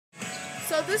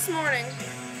So this morning,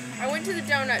 I went to the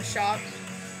donut shop,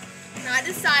 and I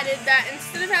decided that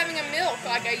instead of having a milk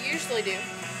like I usually do,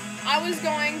 I was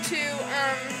going to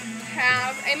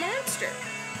have a Monster.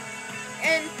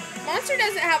 And Monster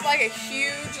doesn't have like a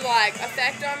huge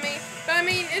effect on me, but I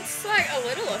mean it's like a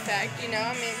little effect, you know.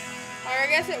 I mean, I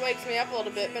guess it wakes me up a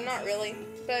little bit, but not really.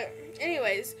 But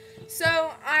anyways,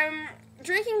 so I'm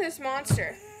drinking this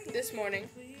Monster this morning,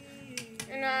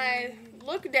 and I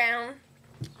look down,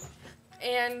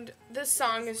 and this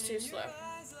song is too slow.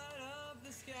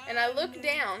 And I look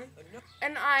down,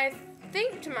 and I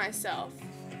think to myself,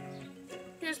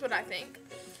 here's what I think.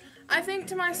 I think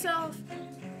to myself,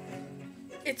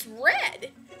 it's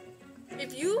red.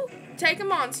 If you take a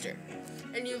Monster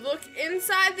and you look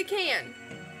inside the can,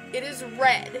 it is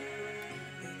red.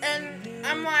 And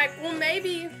I'm like, well,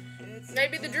 maybe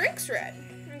the drink's red.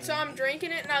 And so I'm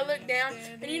drinking it, and I look down,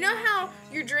 and you know how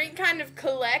your drink kind of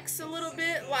collects a little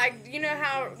bit? Like, you know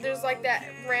how there's like that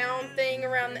round thing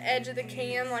around the edge of the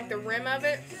can, like the rim of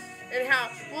it? And how,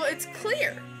 well, it's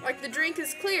clear. Like, the drink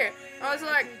is clear. I was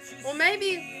like, well,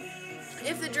 maybe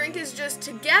if the drink is just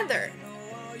together.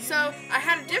 So I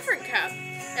had a different cup,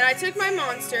 and I took my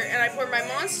Monster, and I poured my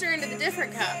Monster into the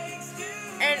different cup,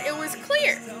 and it was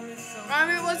clear. I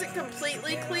mean, it wasn't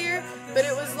completely clear, but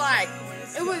it was like,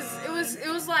 it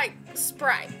was like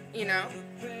Sprite, you know?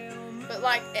 But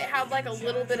like, it had like a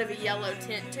little bit of a yellow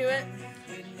tint to it.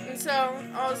 And so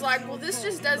I was like, well, this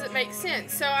just doesn't make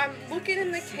sense. So I'm looking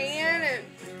in the can, and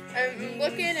I'm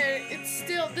looking, and it's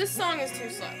still, this song is too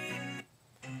slow.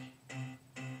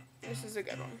 This is a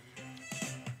good one.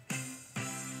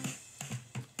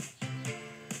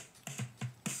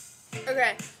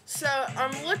 Okay, so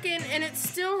I'm looking, and it's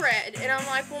still red, and I'm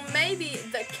like, well, maybe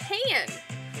the can,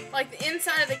 like the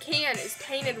inside of the can is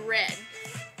painted red.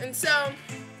 And so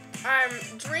I'm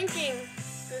drinking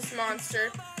this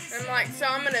Monster, and I'm like, so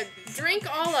I'm gonna drink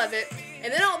all of it,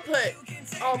 and then I'll put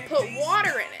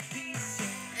water in it,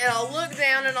 and I'll look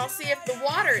down, and I'll see if the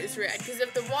water is red, because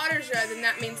if the water's red, then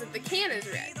that means that the can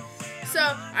is red. So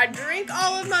I drink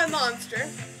all of my Monster,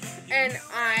 and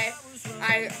I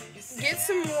get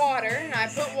some water, and I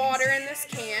put water in this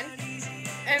can,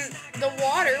 and the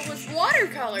water was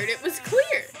watercolored. It was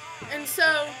clear. And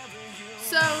so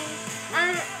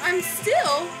I'm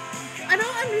still, I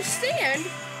don't understand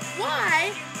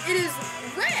why it is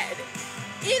red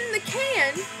in the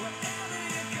can,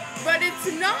 but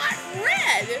it's not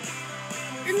red.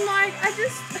 And like,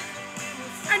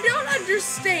 I don't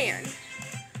understand.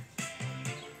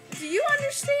 Do you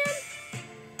understand?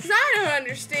 Because I don't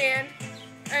understand.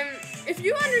 And if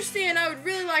you understand, I would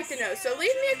really like to know. So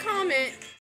leave me a comment